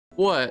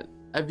What?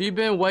 Have you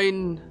been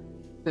waiting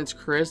since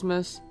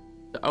Christmas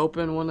to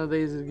open one of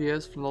these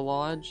gifts from the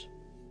lodge?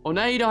 Well,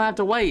 now you don't have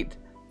to wait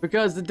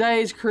because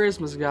today's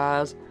Christmas,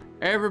 guys.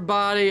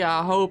 Everybody,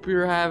 I hope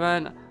you're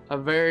having a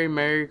very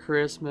Merry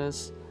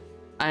Christmas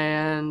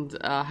and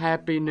a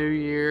Happy New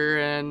Year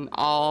and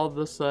all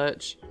the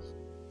such.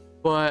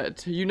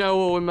 But you know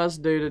what we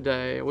must do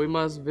today. We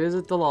must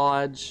visit the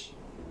lodge,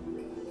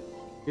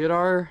 get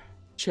our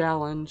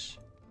challenge.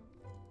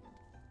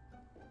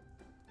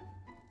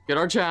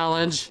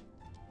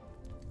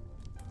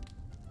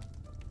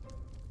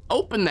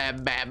 Open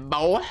that bad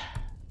boy.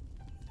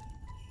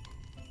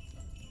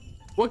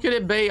 What could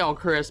it be on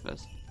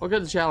Christmas? What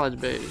could the challenge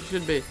be? It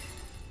should be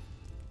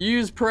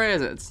use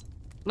presents.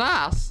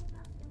 Nice.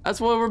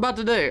 That's what we're about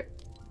to do.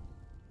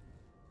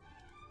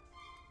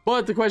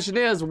 But the question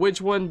is,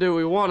 which one do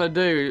we want to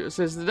do?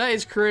 Since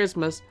today's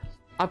Christmas,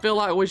 I feel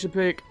like we should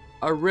pick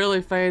a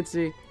really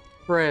fancy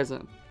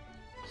present.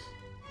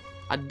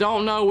 I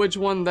don't know which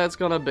one that's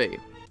gonna be.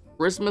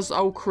 Christmas,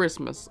 oh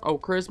Christmas, oh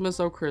Christmas,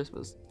 oh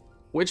Christmas.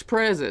 Which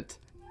present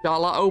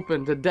shall I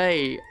open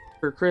today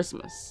for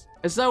Christmas?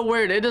 It's so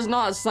weird. It does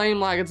not seem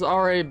like it's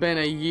already been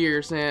a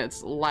year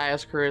since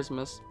last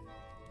Christmas.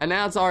 And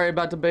now it's already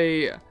about to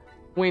be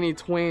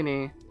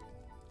 2020.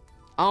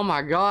 Oh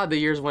my god, the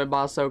years went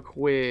by so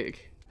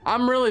quick.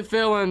 I'm really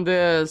feeling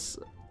this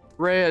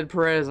red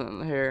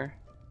present here.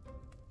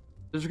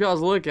 Just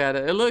because look at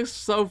it. It looks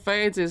so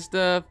fancy and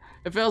stuff.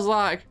 It feels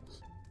like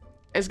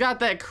it's got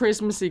that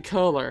Christmassy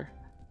color.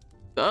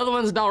 The other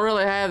ones don't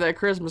really have that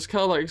Christmas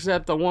color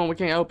except the one we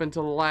can't open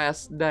till the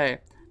last day.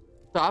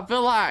 So I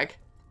feel like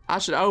I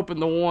should open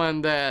the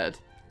one that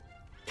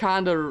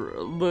kind of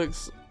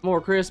looks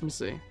more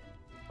Christmassy.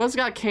 But it's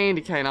got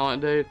candy cane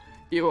on it,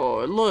 dude.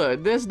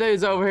 Look, this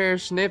dude's over here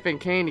sniffing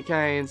candy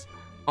canes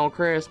on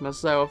Christmas.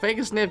 So if he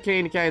can sniff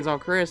candy canes on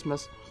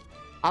Christmas,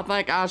 I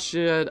think I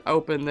should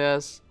open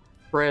this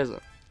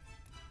present.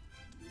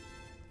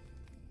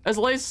 Let's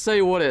at least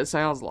see what it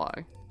sounds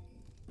like.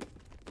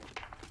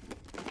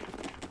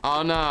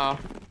 Oh no.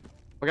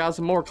 We got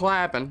some more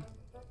clapping.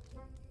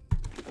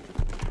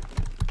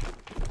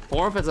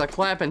 Or if it's a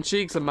clapping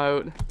cheeks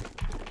emote.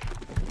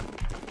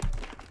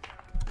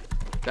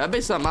 That'd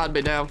be something I'd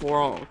be down for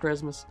on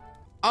Christmas.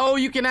 Oh,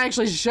 you can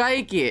actually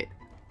shake it.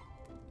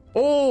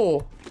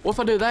 Oh, what if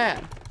I do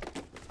that?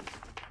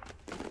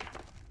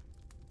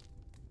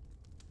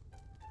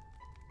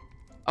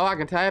 Oh, I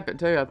can tap it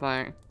too, I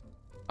think.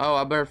 Oh,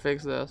 I better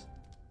fix this.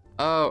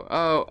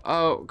 Oh,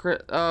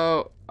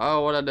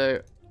 what'd I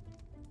do?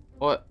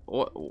 What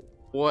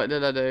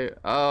did I do?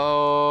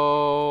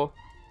 Oh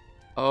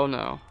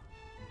no.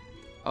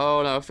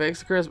 Oh no, fix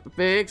the Christmas,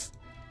 fix.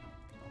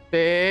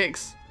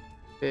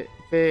 Okay,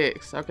 I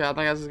think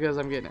that's as good as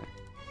I'm getting it.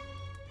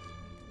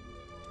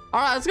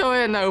 Alright, let's go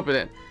ahead and open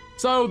it.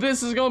 So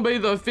this is gonna be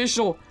the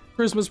official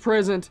Christmas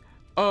present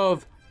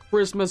of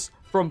Christmas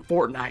from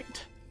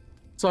Fortnite.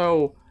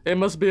 So it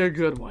must be a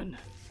good one.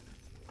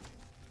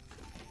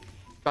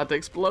 About to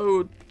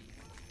explode.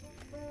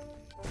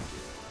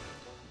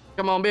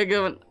 Come on, be a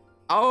good one.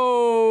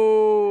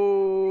 Oh,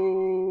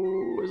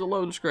 there's a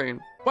loading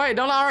screen. Wait,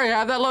 don't I already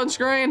have that loading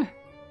screen?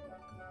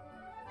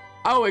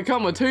 Oh, it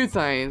come with two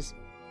things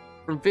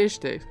from fish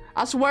sticks.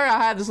 I swear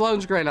I had this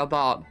loading screen, I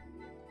thought.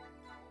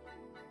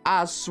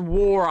 I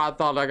swore I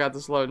thought I got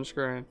this loading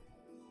screen.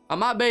 I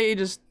might be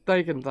just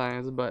thinking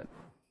things, but.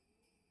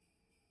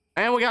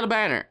 And we got a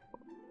banner.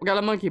 We got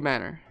a monkey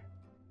banner.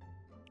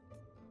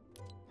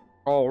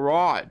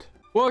 Alright.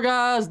 Well,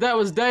 guys, that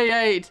was day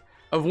 8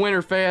 of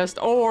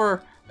Winterfest,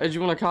 or as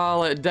you want to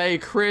call it, day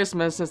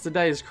Christmas, since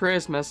today is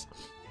Christmas.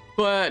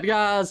 But,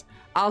 guys,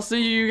 I'll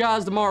see you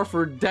guys tomorrow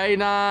for day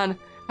 9.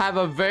 Have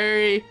a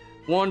very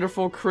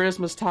wonderful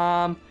Christmas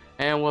time,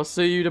 and we'll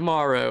see you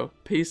tomorrow.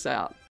 Peace out.